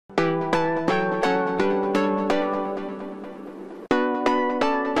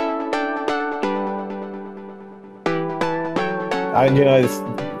And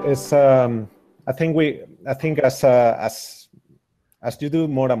it's I think as you do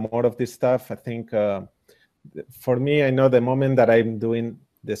more and more of this stuff, I think for me, I know the moment that I'm doing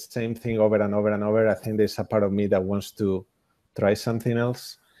the same thing over and over and over, I think there's a part of me that wants to try something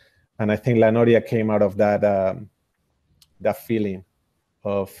else. And I think La Noria came out of that that feeling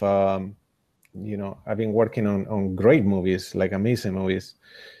of I've been working on great movies, like amazing movies,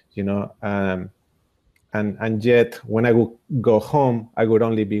 and yet when I would go home, I would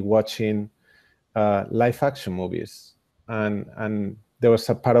only be watching live action movies. And there was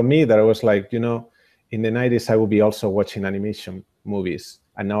a part of me that I was like, in the 90s, I would be also watching animation movies.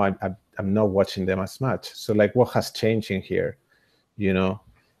 And now I'm not watching them as much. So like, what has changed in here,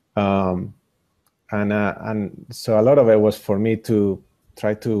 And so a lot of it was for me to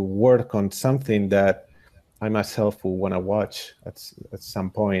try to work on something that I myself would want to watch at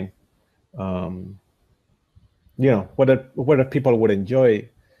some point. Whether people would enjoy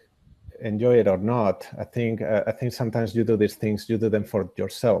it or not. I think sometimes you do these things, you do them for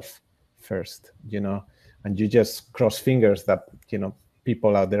yourself first, and you just cross fingers that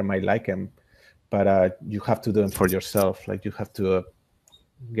people out there might like them, but you have to do them for yourself. Like you have to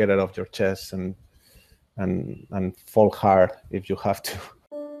get it off your chest and fall hard if you have to.